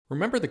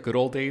Remember the good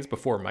old days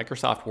before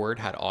Microsoft Word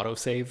had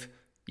autosave?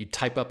 You'd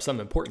type up some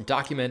important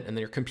document and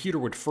then your computer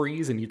would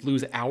freeze and you'd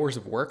lose hours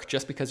of work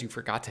just because you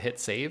forgot to hit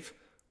save?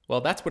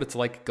 Well, that's what it's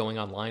like going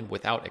online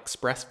without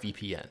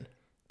ExpressVPN.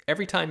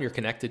 Every time you're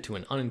connected to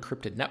an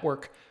unencrypted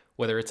network,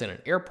 whether it's in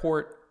an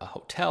airport, a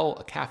hotel,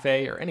 a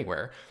cafe, or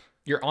anywhere,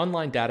 your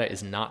online data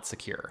is not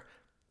secure.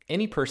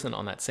 Any person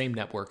on that same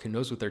network who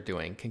knows what they're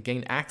doing can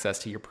gain access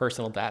to your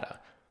personal data.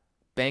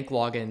 Bank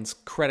logins,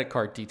 credit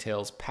card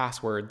details,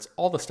 passwords,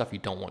 all the stuff you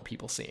don't want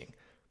people seeing.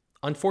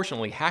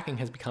 Unfortunately, hacking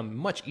has become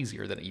much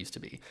easier than it used to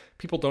be.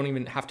 People don't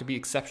even have to be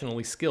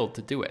exceptionally skilled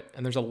to do it,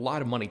 and there's a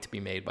lot of money to be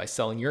made by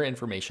selling your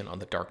information on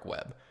the dark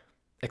web.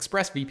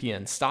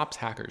 ExpressVPN stops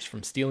hackers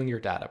from stealing your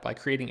data by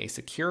creating a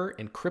secure,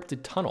 encrypted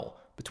tunnel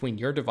between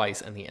your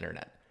device and the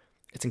internet.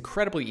 It's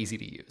incredibly easy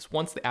to use.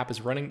 Once the app is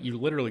running, you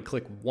literally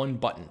click one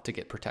button to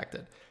get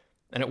protected.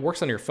 And it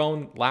works on your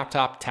phone,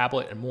 laptop,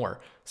 tablet, and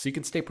more, so you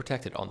can stay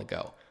protected on the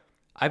go.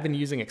 I've been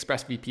using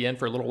ExpressVPN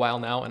for a little while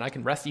now, and I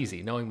can rest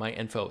easy knowing my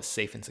info is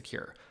safe and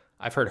secure.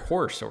 I've heard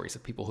horror stories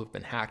of people who've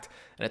been hacked,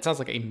 and it sounds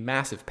like a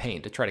massive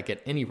pain to try to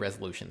get any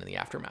resolution in the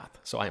aftermath,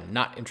 so I am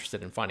not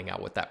interested in finding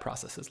out what that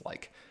process is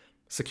like.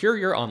 Secure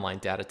your online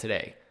data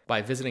today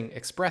by visiting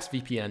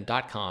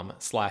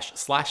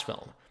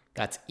expressvpn.com/film.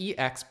 That's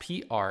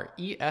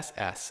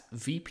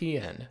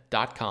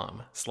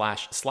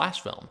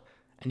expressvpn.com//film.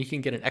 And you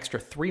can get an extra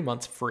 3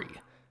 months free.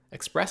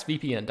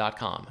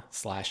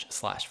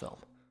 expressvpn.com//film.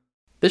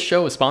 This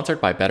show is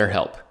sponsored by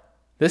BetterHelp.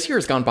 This year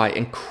has gone by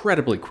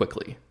incredibly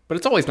quickly, but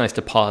it's always nice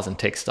to pause and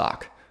take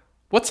stock.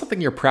 What's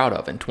something you're proud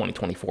of in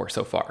 2024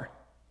 so far?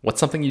 What's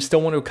something you still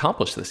want to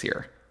accomplish this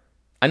year?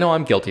 I know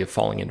I'm guilty of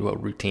falling into a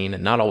routine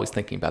and not always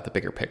thinking about the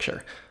bigger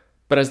picture.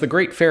 But as the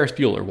great Ferris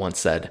Bueller once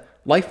said,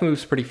 life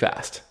moves pretty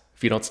fast.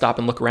 If you don't stop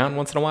and look around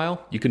once in a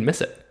while, you can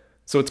miss it.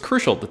 So it's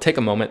crucial to take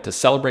a moment to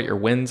celebrate your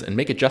wins and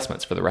make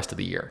adjustments for the rest of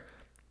the year.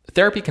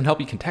 Therapy can help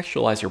you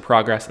contextualize your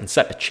progress and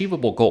set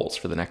achievable goals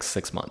for the next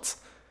 6 months.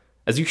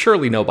 As you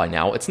surely know by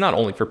now, it's not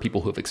only for people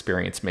who've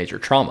experienced major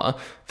trauma.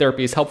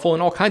 Therapy is helpful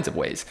in all kinds of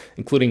ways,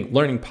 including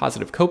learning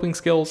positive coping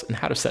skills and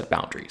how to set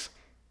boundaries.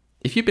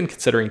 If you've been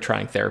considering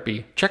trying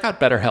therapy, check out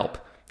BetterHelp.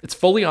 It's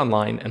fully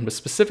online and was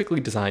specifically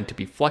designed to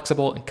be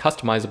flexible and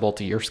customizable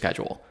to your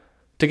schedule.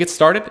 To get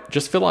started,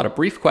 just fill out a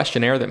brief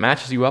questionnaire that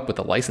matches you up with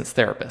a licensed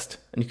therapist,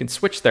 and you can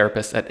switch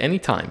therapists at any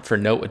time for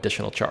no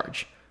additional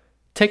charge.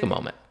 Take a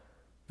moment.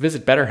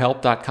 Visit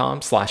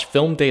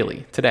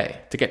betterhelp.com/filmdaily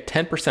today to get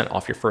 10%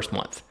 off your first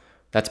month.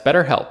 That's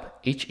BetterHelp,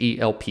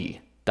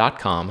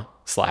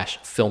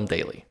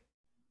 HELP.com/filmdaily.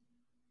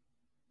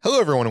 Hello,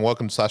 everyone, and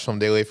welcome to Slash Film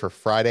Daily for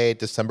Friday,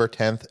 December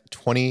 10th,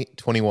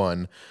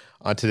 2021.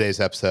 On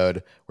today's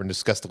episode, we're going to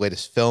discuss the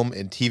latest film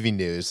and TV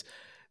news.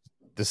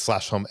 This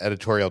Slash Film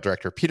editorial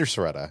director, Peter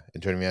Sciretta,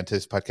 and joining me on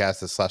today's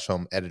podcast is Slash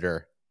Film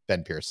editor,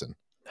 Ben Pearson.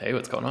 Hey,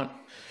 what's going on?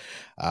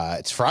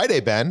 It's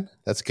Friday, Ben.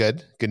 That's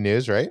good. Good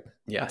news, right?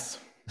 Yes.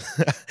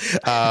 We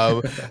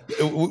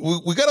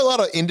got a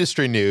lot of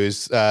industry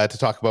news to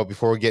talk about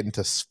before we get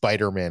into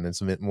Spider-Man and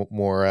some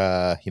more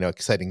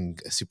exciting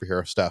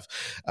superhero stuff.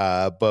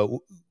 But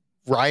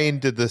Ryan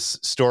did this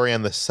story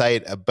on the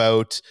site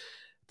about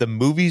the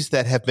movies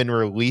that have been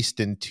released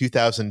in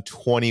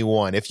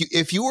 2021.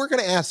 If you were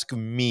going to ask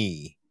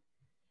me,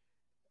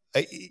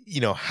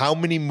 how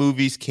many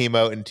movies came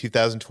out in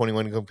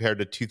 2021 compared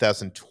to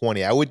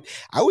 2020, I would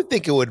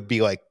think it would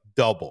be like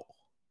double.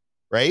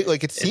 Right?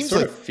 Like it seems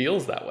sort of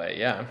feels that way.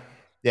 Yeah.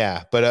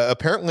 Yeah. But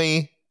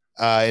apparently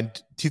in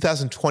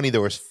 2020,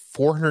 there was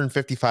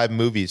 455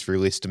 movies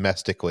released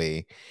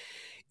domestically.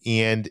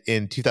 And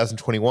in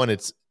 2021,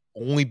 it's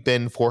only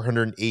been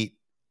 408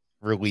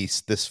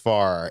 released this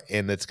far.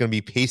 And it's going to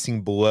be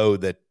pacing below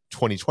the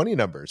 2020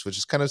 numbers, which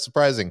is kind of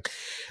surprising.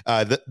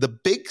 The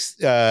big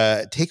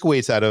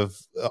takeaways out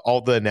of all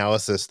the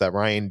analysis that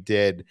Ryan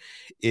did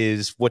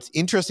is what's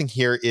interesting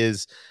here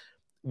is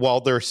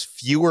while there's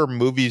fewer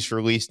movies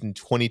released in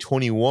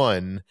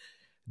 2021,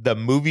 the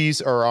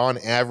movies are on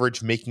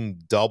average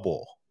making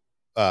double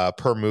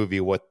per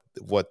movie what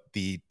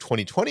the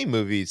 2020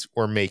 movies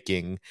were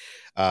making.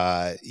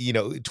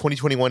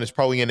 2021 is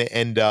probably going to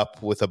end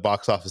up with a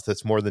box office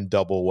that's more than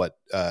double what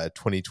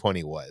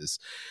 2020 was.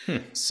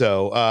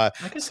 So I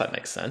guess that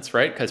makes sense,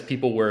 right? Because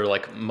people were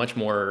like much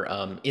more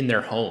in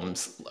their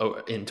homes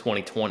in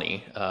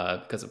 2020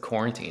 because of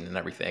quarantine and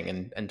everything,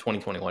 and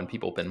 2021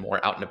 people have been more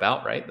out and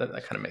about, right? That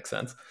kind of makes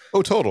sense.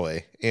 Oh,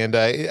 totally. And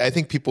I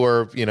think people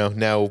are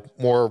now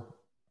more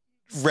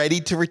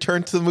ready to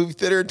return to the movie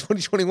theater in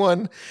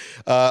 2021,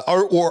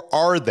 or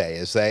are they?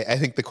 Is I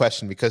think the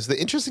question, because the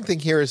interesting thing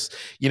here is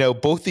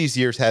both these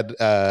years had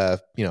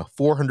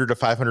 400 to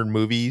 500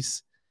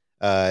 movies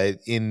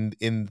in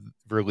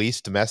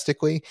release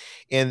domestically,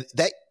 and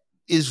that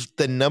is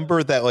the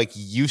number that like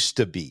used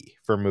to be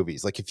for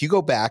movies. Like if you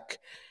go back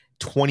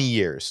 20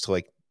 years to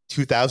like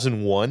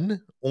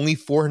 2001, only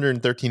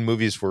 413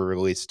 movies were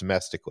released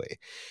domestically.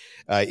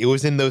 It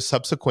was in those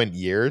subsequent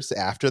years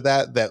after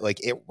that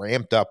like it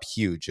ramped up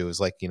huge. It was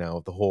like,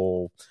 the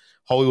whole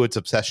Hollywood's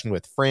obsession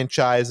with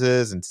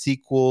franchises and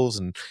sequels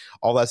and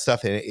all that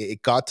stuff. And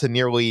it got to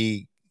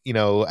nearly,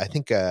 I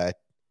think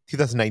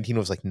 2019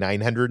 was like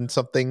 900 and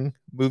something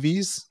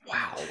movies.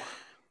 Wow.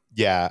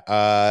 Yeah.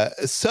 I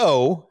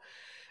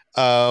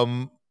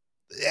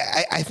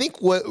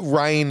think what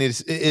Ryan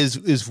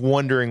is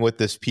wondering with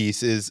this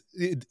piece is,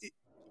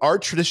 are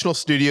traditional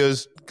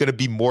studios going to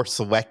be more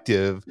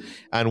selective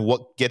on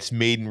what gets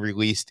made and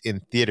released in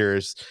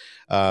theaters?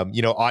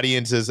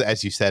 Audiences,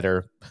 as you said,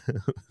 are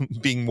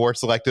being more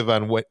selective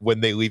on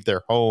when they leave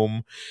their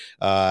home.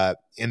 And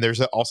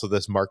there's also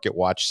this Market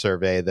Watch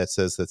survey that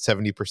says that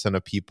 70%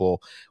 of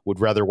people would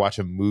rather watch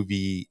a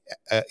movie,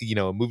 a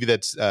movie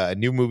that's a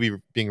new movie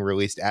being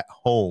released at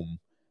home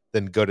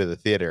than go to the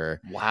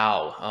theater.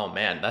 Wow. Oh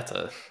man, I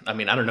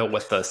don't know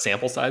what the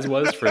sample size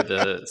was for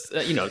the,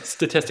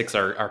 statistics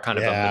are kind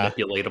of a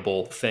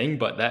manipulatable thing,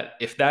 but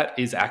if that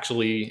is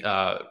actually,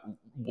 a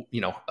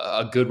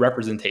good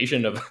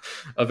representation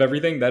of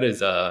everything, that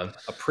is a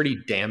pretty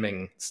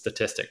damning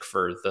statistic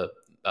for the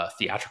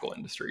theatrical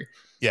industry.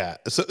 Yeah.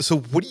 So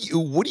what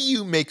do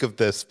you make of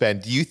this, Ben?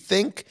 Do you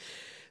think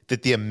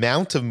that the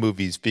amount of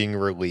movies being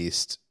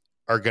released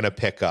are going to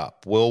pick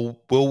up?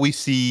 Will we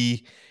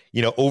see,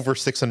 over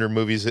 600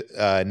 movies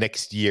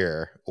next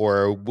year,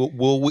 or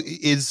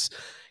is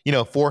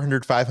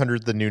 400,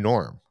 500 the new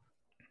norm?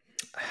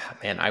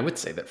 Man, I would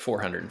say that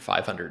 400 and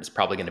 500 is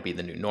probably going to be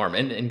the new norm,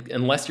 and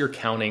unless you're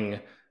counting,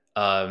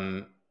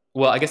 well,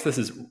 I guess this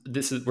is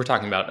we're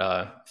talking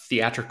about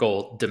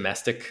theatrical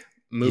domestic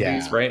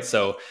movies, right?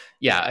 So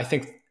yeah, I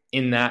think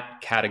in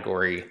that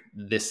category,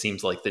 this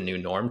seems like the new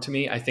norm to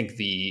me. I think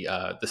the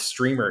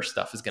streamer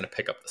stuff is going to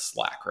pick up the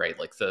slack, right?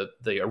 Like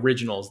the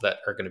originals that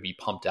are going to be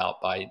pumped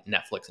out by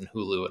Netflix and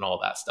Hulu and all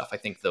that stuff. I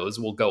think those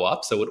will go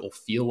up, so it will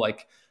feel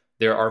like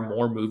there are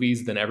more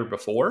movies than ever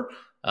before.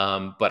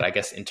 But I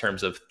guess in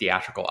terms of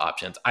theatrical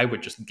options, I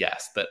would just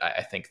guess that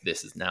I think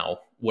this is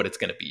now what it's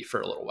going to be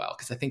for a little while.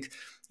 Because I think,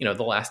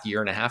 the last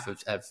year and a half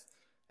have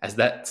as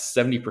that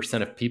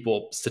 70% of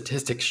people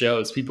statistic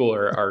shows, people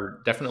are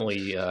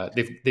definitely,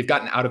 they've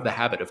gotten out of the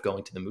habit of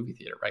going to the movie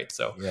theater, right?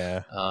 So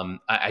yeah,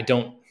 I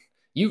don't,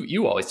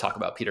 you always talk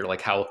about, Peter,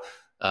 like how,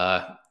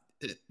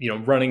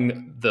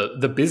 running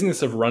the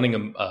business of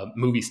running a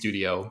movie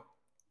studio,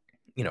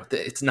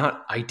 it's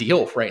not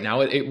ideal right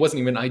now. It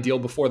wasn't even ideal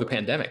before the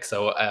pandemic.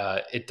 So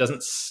it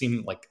doesn't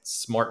seem like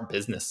smart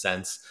business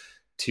sense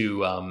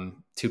to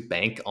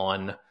bank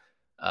on,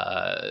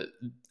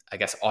 I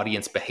guess,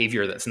 audience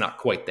behavior that's not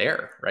quite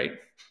there, right?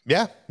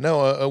 Yeah, no,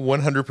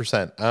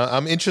 100%.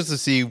 I'm interested to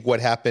see what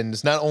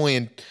happens, not only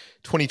in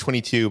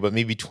 2022, but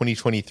maybe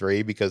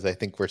 2023, because I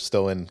think we're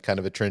still in kind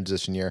of a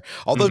transition year.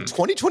 Although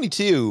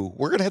 2022,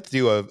 we're going to have to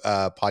do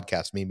a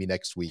podcast maybe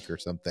next week or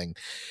something.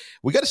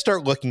 We got to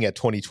start looking at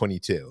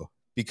 2022,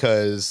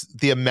 because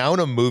the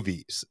amount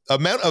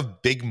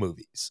of big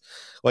movies,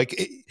 like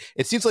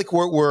it seems like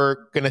we're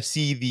going to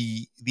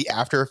see the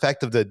after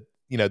effect of the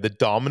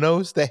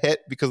dominoes that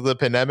hit because of the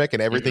pandemic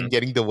and everything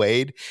getting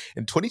delayed.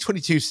 And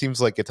 2022 seems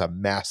like it's a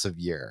massive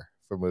year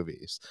for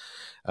movies.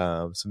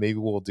 So maybe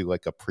we'll do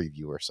like a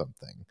preview or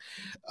something.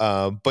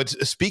 But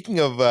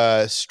speaking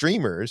of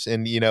streamers,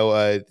 and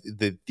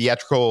the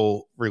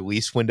theatrical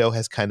release window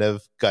has kind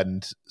of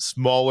gotten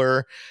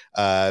smaller.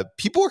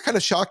 People were kind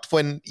of shocked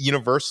when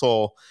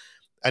Universal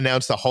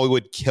announced that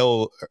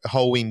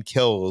Halloween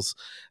Kills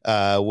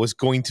was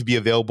going to be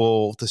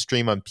available to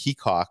stream on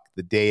Peacock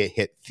the day it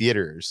hit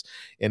theaters.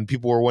 And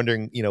people were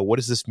wondering, what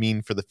does this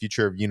mean for the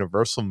future of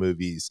Universal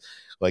movies?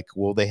 Like,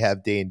 will they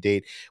have day and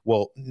date?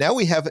 Well, now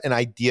we have an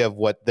idea of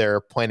what they're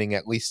planning,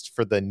 at least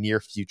for the near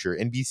future.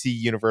 NBC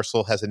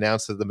Universal has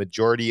announced that the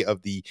majority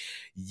of the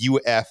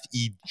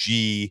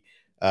UFEG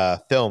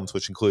films,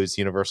 which includes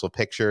Universal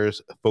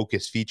Pictures,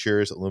 Focus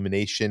Features,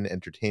 Illumination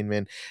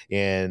Entertainment,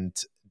 and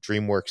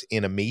DreamWorks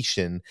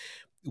Animation,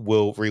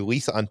 will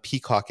release on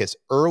Peacock as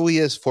early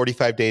as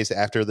 45 days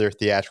after their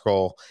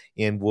theatrical,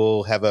 and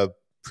will have a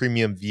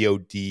premium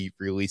VOD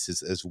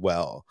releases as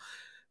well.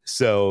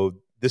 So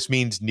this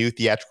means new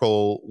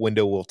theatrical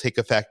window will take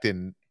effect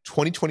in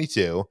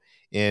 2022,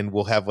 and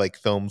we'll have like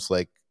films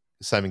like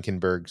Simon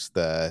Kinberg's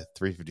The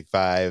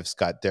 355,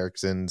 Scott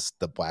Derrickson's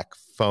The Black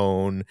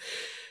Phone,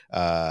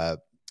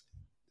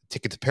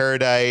 Ticket to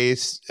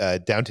Paradise,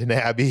 Downton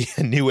Abbey,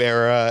 A New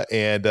Era,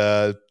 and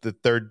the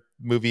third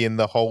movie in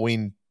the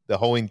Halloween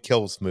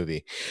Kills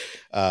movie.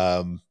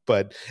 But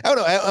I don't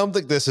know. I don't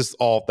think this is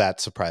all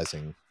that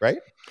surprising, right?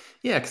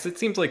 Yeah, because it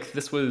seems like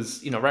this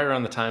was, right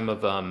around the time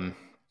of,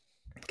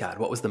 God,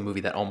 what was the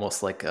movie that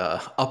almost like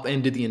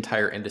upended the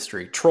entire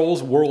industry?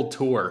 Trolls World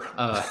Tour.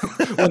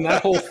 When that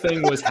whole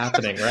thing was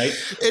happening, right?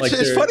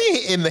 It's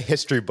funny in the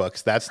history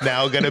books. That's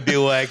now going to be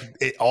like,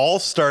 it all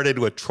started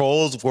with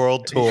Trolls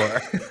World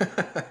Tour.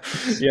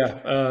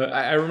 Yeah.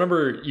 I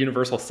remember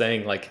Universal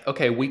saying like,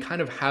 okay, we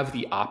kind of have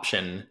the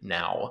option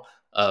now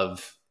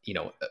of,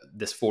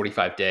 this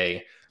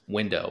 45-day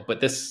window. But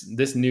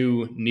this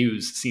new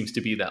news seems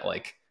to be that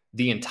like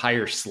the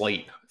entire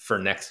slate for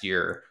next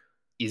year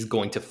is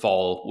going to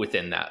fall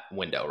within that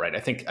window, right? I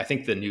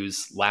think the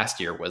news last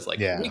year was like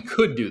Yeah. we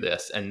could do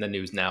this, and the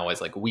news now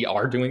is like we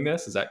are doing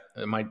this.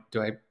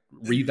 Do I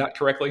read that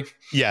correctly?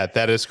 Yeah,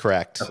 that is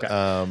correct. Okay.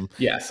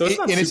 Yeah, so it's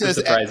not and it super says,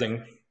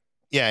 surprising.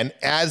 yeah, and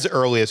as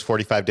early as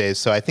 45 days.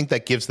 So I think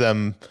that gives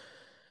them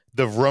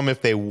the room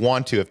if they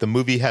want to, if the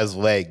movie has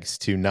legs,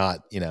 to not,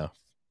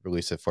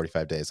 release it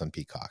 45 days on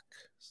Peacock.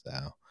 So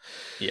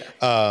Yeah.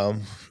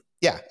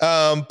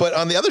 But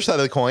on the other side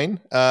of the coin,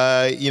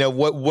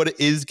 what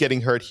is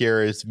getting hurt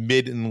here is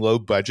mid and low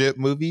budget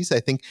movies. I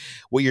think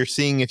what you're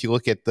seeing, if you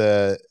look at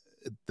the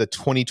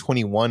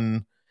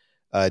 2021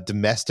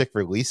 domestic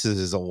releases,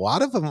 is a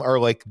lot of them are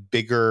like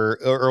bigger,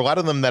 or a lot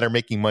of them that are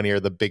making money are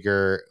the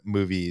bigger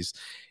movies.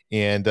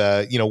 And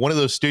one of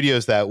those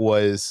studios that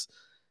was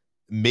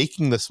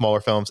making the smaller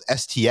films,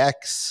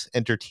 STX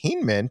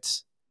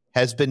Entertainment,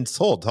 has been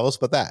sold. Tell us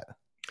about that.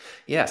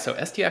 Yeah, so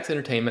STX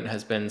Entertainment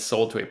has been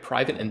sold to a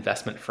private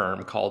investment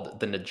firm called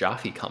the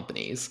Najafi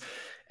Companies.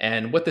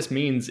 And what this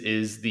means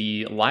is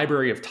the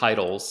library of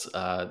titles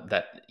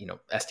that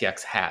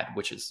STX had,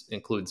 which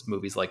includes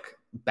movies like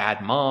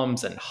Bad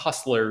Moms and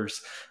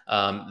Hustlers.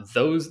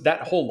 That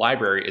whole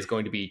library is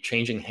going to be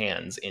changing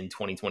hands in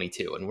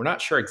 2022, and we're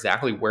not sure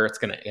exactly where it's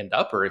going to end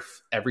up, or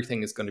if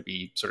everything is going to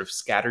be sort of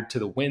scattered to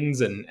the winds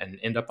and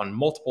end up on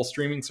multiple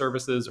streaming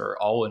services, or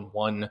all in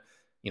one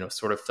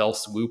sort of fell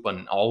swoop,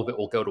 and all of it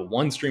will go to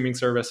one streaming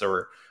service,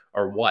 or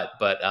what.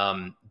 But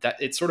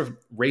that it sort of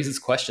raises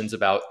questions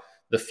about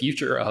the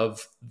future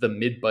of the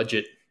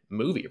mid-budget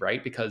movie,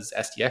 right? Because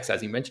STX,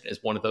 as you mentioned, is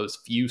one of those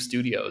few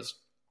studios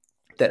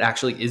that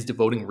actually is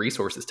devoting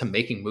resources to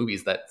making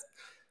movies that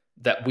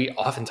we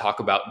often talk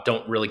about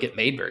don't really get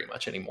made very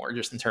much anymore,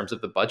 just in terms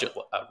of the budget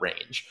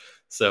range.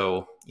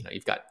 So,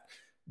 you've got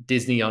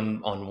Disney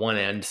on one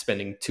end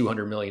spending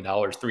 $200 million,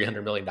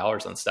 $300 million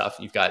on stuff.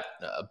 You've got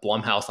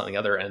Blumhouse on the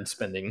other end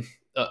spending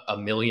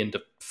 $1 million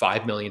to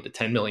 $5 million to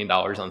 $10 million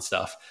on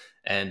stuff.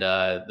 And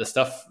the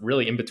stuff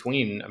really in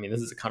between, I mean,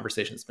 this is a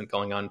conversation that's been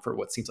going on for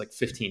what seems like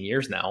 15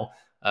 years now,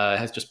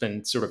 has just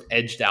been sort of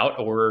edged out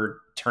or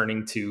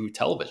turning to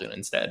television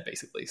instead,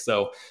 basically.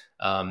 So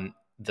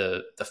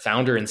the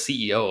founder and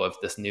CEO of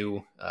this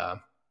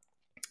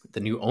the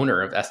new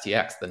owner of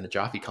STX, the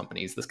Najafi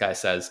Companies, this guy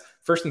says,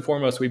 first and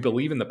foremost, we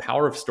believe in the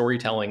power of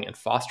storytelling and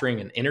fostering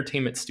an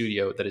entertainment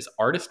studio that is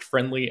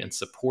artist-friendly and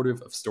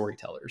supportive of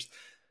storytellers.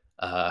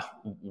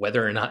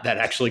 Whether or not that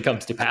actually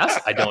comes to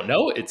pass, I don't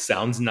know. It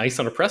sounds nice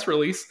on a press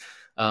release.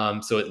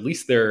 So at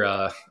least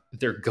they're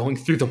going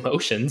through the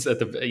motions at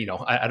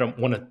the, I don't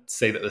want to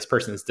say that this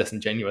person is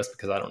disingenuous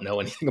because I don't know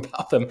anything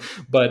about them,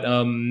 but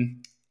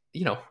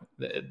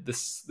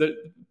the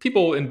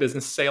people in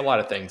business say a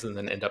lot of things and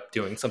then end up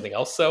doing something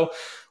else. So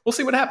we'll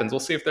see what happens. We'll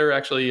see if they're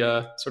actually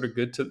sort of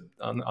good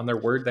on their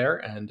word there,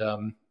 and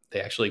they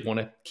actually want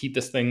to keep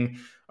this thing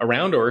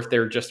around, or if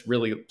they're just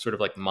really sort of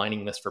like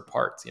mining this for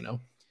parts,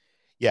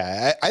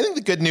 Yeah, I think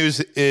the good news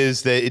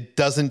is that it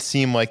doesn't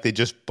seem like they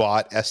just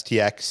bought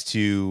STX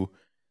to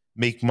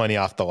make money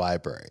off the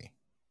library,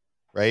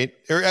 right?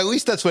 Or at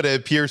least that's what it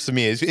appears to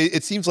me.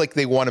 It seems like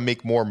they want to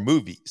make more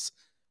movies.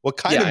 What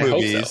kind of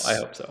movies? I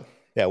hope so.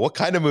 Yeah, what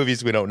kind of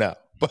movies we don't know.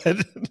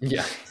 But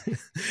yeah.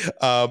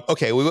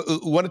 Okay, we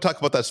want to talk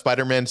about that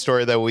Spider-Man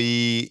story that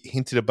we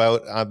hinted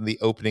about on the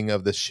opening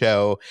of the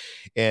show.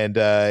 And,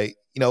 a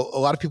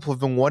lot of people have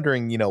been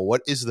wondering,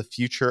 what is the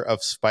future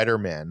of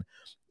Spider-Man,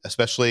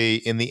 especially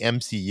in the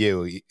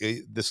MCU?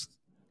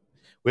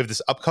 We have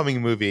this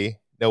upcoming movie,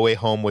 No Way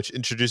Home, which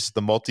introduces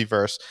the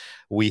multiverse.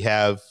 We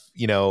have,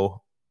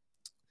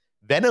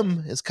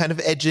 Venom is kind of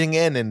edging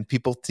in, and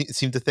people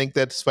seem to think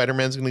that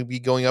Spider-Man's going to be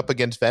going up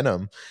against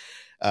Venom,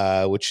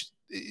 which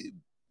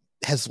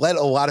has led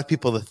a lot of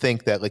people to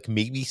think that like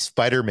maybe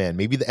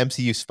the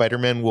MCU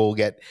Spider-Man will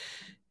get,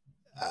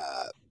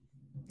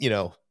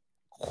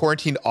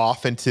 quarantined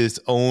off into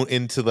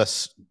the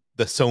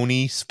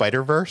Sony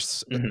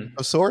Spider-Verse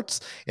of sorts,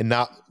 and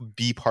not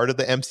be part of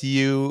the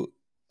MCU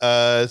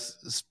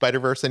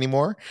Spider-Verse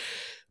anymore.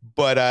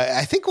 But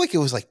I think like it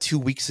was like 2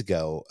 weeks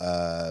ago,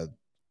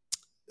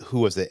 who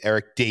was it?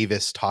 Eric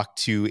Davis talked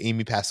to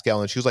Amy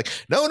Pascal, and she was like,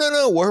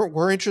 no,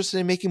 we're interested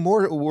in making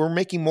more. We're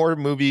making more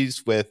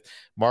movies with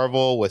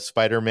Marvel, with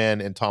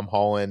Spider-Man and Tom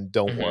Holland.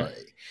 Don't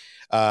worry.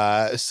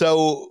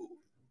 So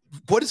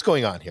what is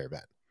going on here,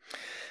 Ben?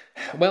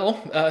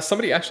 Well,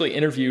 somebody actually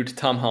interviewed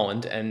Tom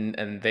Holland,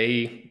 and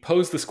they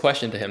posed this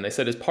question to him. They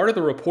said, as part of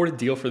the reported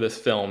deal for this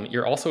film,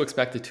 you're also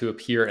expected to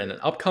appear in an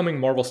upcoming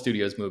Marvel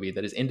Studios movie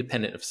that is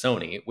independent of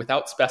Sony.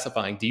 Without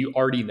specifying, do you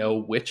already know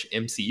which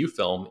MCU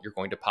film you're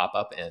going to pop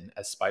up in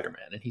as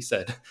Spider-Man? And he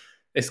said,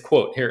 this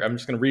quote here, I'm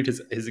just going to read his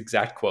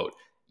exact quote.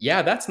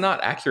 Yeah, that's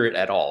not accurate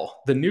at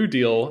all. The new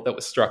deal that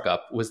was struck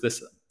up was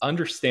this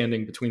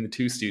understanding between the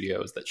two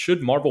studios that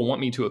should Marvel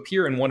want me to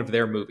appear in one of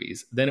their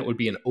movies, then it would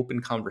be an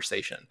open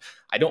conversation.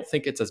 I don't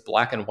think it's as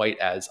black and white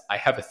as I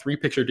have a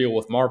 3-picture deal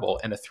with Marvel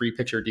and a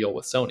 3-picture deal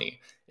with Sony.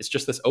 It's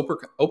just this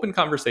open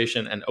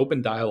conversation and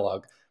open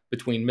dialogue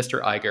between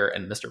Mr. Iger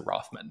and Mr.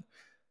 Rothman.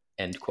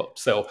 End quote.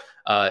 So,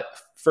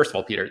 first of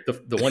all, Peter,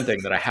 the one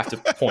thing that I have to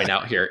point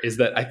out here is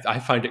that I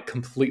find it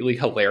completely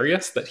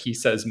hilarious that he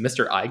says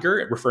Mr.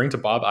 Iger, referring to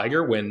Bob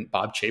Iger, when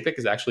Bob Chapek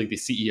is actually the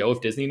CEO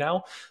of Disney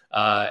now.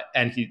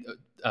 And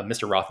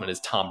Mr. Rothman is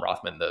Tom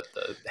Rothman, the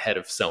head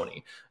of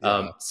Sony.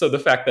 Yeah. So the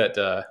fact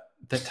that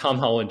Tom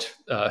Holland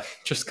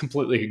just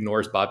completely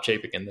ignores Bob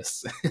Chapek in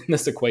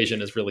this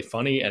equation is really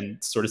funny,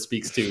 and sort of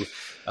speaks to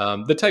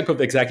the type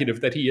of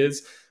executive that he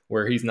is,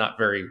 where he's not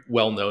very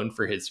well known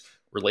for his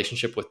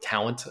relationship with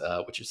talent,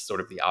 which is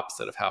sort of the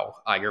opposite of how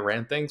Iger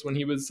ran things when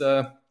he was,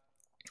 I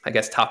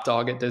guess, top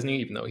dog at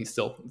Disney, even though he's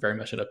still very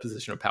much in a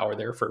position of power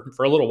there for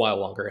a little while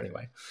longer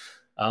anyway.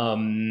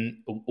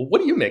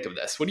 What do you make of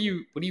this? What do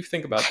you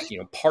think about,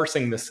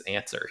 parsing this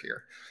answer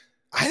here?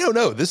 I don't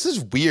know. This is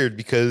weird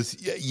because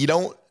you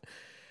don't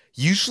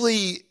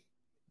usually,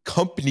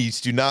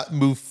 companies do not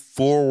move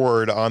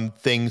forward on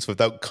things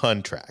without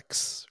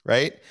contracts,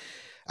 right?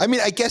 I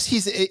mean, I guess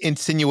he's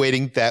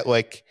insinuating that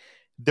like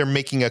they're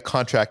making a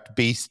contract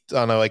based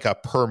on a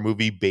per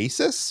movie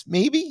basis,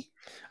 maybe.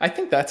 I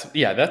think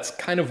that's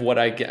kind of what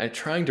I get. I'm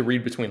trying to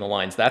read between the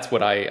lines. That's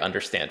what I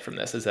understand from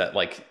this, is that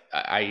like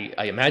I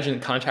imagine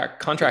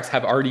contracts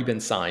have already been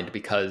signed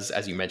because,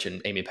 as you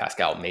mentioned, Amy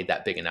Pascal made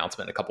that big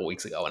announcement a couple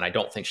weeks ago, and I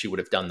don't think she would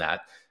have done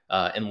that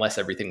unless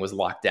everything was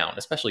locked down,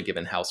 especially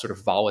given how sort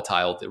of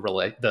volatile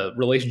the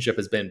relationship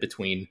has been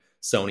between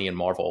Sony and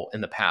Marvel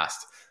in the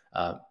past,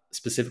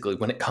 specifically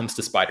when it comes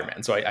to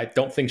Spider-Man. So I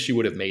don't think she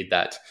would have made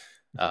that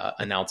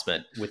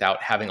announcement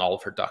without having all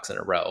of her ducks in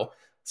a row.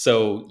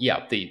 So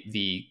yeah,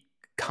 the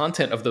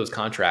content of those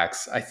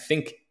contracts, I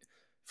think,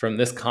 from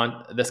this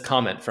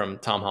comment from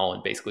Tom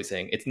Holland, basically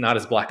saying it's not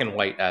as black and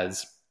white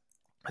as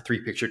a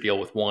 3-picture deal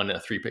with one and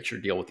a 3-picture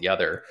deal with the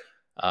other.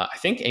 I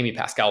think Amy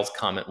Pascal's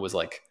comment was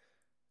like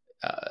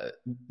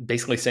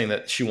basically saying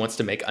that she wants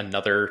to make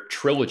another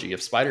trilogy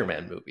of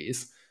Spider-Man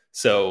movies.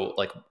 So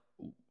like,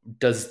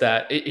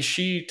 is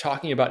she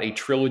talking about a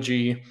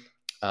trilogy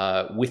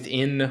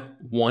within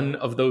one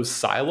of those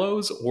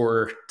silos,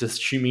 or does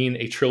she mean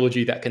a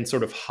trilogy that can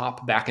sort of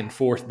hop back and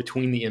forth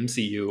between the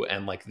MCU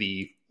and like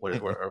the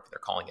whatever they're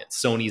calling it,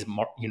 Sony's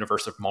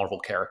universe of Marvel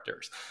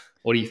characters?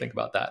 What do you think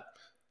about that?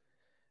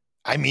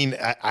 I mean,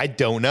 I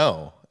don't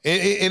know.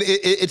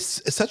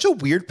 It's such a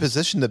weird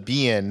position to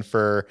be in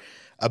for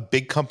a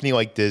big company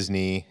like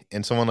Disney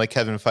and someone like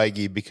Kevin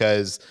Feige,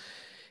 because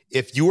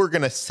if you were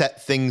going to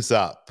set things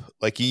up,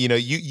 like,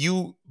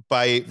 you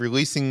by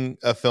releasing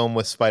a film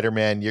with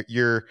Spider-Man,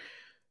 you're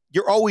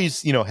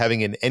always,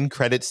 having an end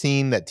credit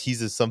scene that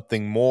teases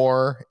something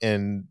more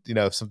and,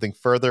 something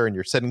further, and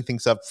you're setting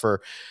things up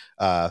for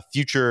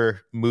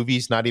future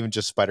movies, not even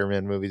just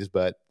Spider-Man movies,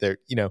 but they're,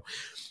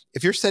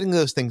 if you're setting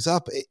those things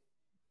up,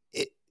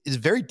 it is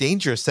very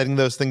dangerous setting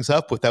those things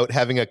up without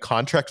having a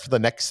contract for the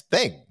next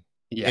thing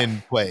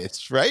in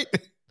place, right?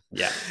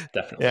 Yeah,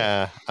 definitely.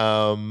 Yeah.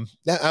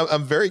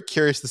 I'm very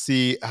curious to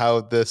see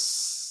how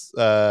this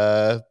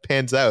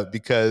pans out,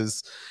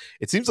 because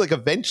it seems like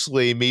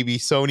eventually maybe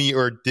Sony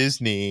or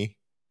Disney,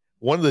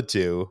 one of the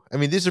two. I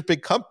mean, these are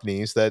big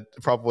companies that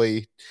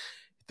probably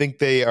think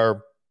they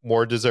are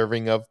more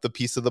deserving of the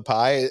piece of the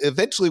pie.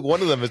 Eventually,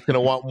 one of them is going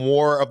to want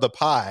more of the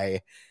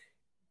pie,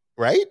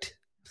 right?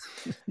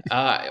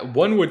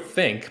 One would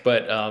think,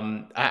 but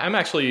I'm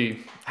actually,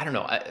 I don't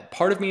know.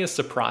 Part of me is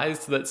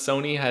surprised that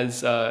Sony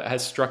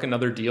has struck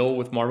another deal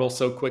with Marvel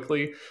so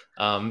quickly,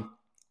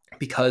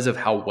 because of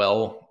how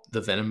well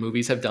the Venom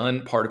movies have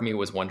done. Part of me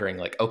was wondering,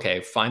 like,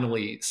 okay,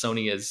 finally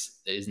Sony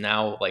is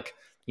now like,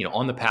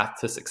 on the path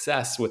to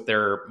success with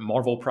their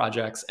Marvel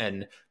projects,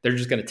 and they're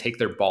just going to take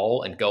their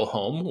ball and go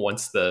home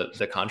once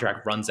the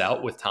contract runs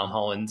out with Tom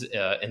Holland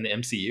in the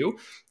MCU.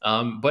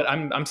 But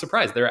I'm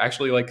surprised they're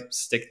actually like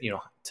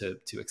to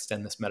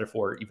extend this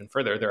metaphor even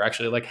further, they're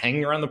actually like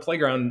hanging around the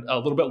playground a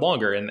little bit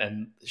longer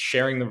and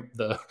sharing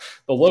the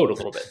load a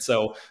little bit.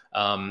 So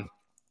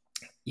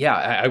yeah,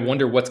 I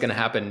wonder what's going to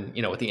happen,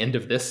 at the end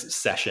of this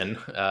session.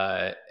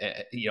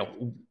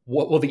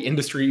 What will the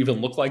industry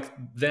even look like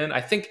then? I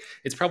think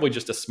it's probably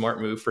just a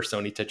smart move for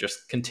Sony to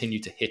just continue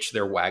to hitch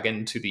their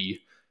wagon to the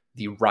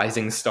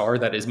rising star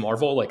that is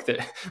Marvel. Like,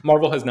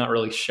 Marvel has not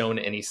really shown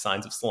any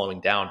signs of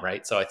slowing down,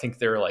 right? So I think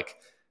they're like,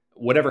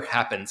 whatever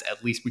happens,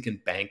 at least we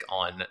can bank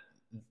on,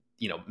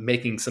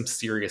 making some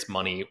serious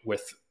money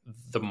with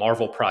the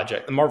Marvel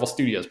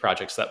Studios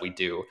projects that we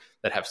do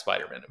that have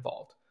Spider-Man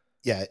involved.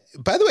 Yeah.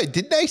 By the way,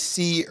 didn't I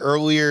see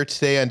earlier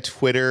today on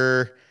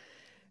Twitter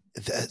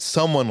that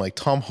someone like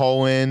Tom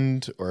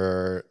Holland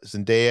or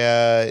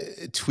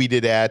Zendaya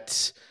tweeted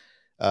at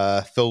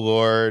Phil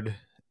Lord,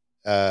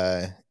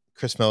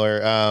 Chris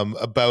Miller,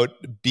 about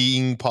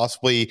being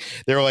possibly,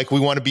 they were like, we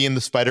want to be in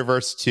the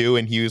Spider-Verse too,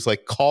 and he was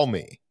like, call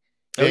me.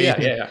 Oh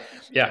yeah.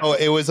 Oh,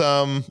 it was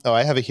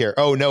I have it here.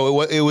 Oh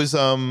no, it was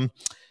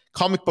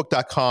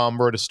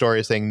comicbook.com wrote a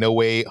story saying No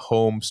Way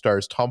Home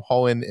stars Tom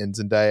Holland and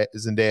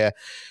Zendaya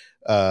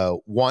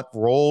want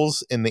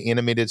roles in the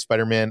animated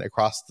Spider-Man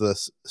Across the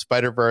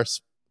Spider-Verse.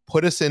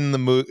 Put us in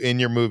in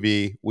your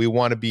movie. We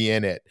want to be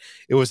in it.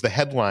 It was the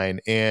headline,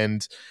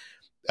 and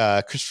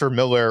Christopher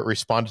Miller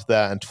responded to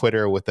that on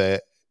Twitter with a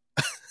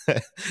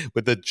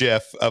with a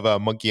GIF of a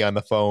monkey on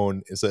the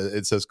phone.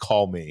 It says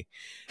 "Call me."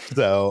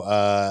 So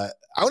I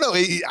don't know.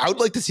 I would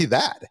like to see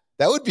that.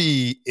 That would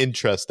be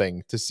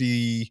interesting to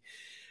see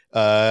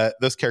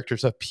those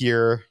characters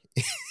appear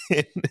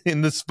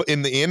in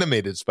the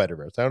animated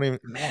Spider-Verse. I don't even.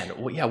 Man,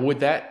 well, yeah, would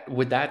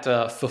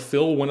that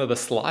fulfill one of the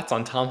slots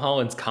on Tom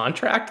Holland's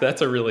contract?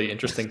 That's a really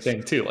interesting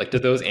thing too. Like, do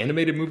those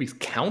animated movies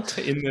count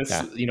in this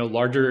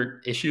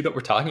larger issue that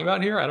we're talking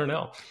about here? I don't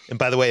know. And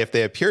by the way, if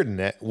they appeared in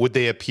it, would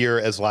they appear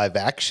as live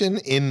action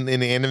in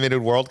the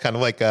animated world, kind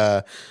of like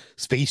a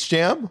Space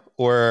Jam,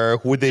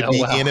 or would they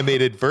be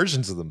animated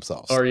versions of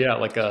themselves? Or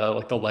like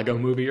the Lego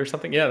movie or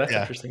something? Yeah, that's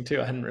interesting too.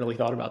 I hadn't really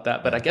thought about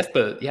that, but I guess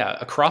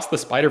across the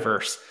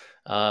Spider-Verse,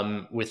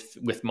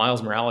 with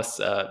Miles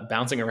Morales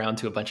bouncing around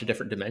to a bunch of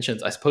different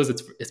dimensions, I suppose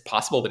it's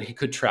possible that he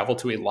could travel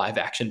to a live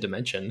action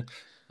dimension.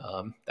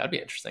 That'd be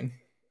interesting.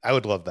 I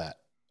would love that.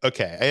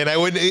 Okay, and I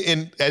would,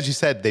 and as you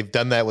said, they've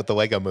done that with the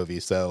Lego movie,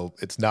 so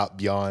it's not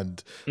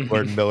beyond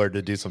Gordon Miller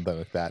to do something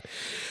like that.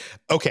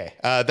 Okay,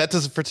 that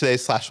does it for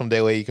today's Slash Film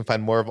Daily. You can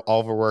find more of all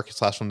of our work at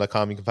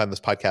slashfilm.com. You can find this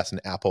podcast in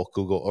Apple,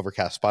 Google,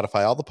 Overcast,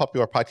 Spotify, all the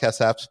popular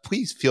podcast apps.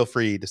 Please feel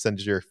free to send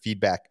us your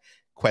feedback,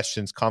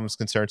 questions, comments,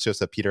 concerns to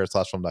us at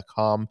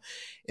peter@slashfilm.com.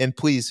 And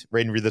please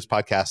rate and read this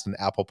podcast on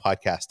Apple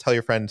Podcasts. Tell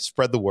your friends,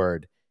 spread the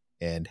word,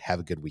 and have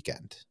a good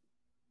weekend.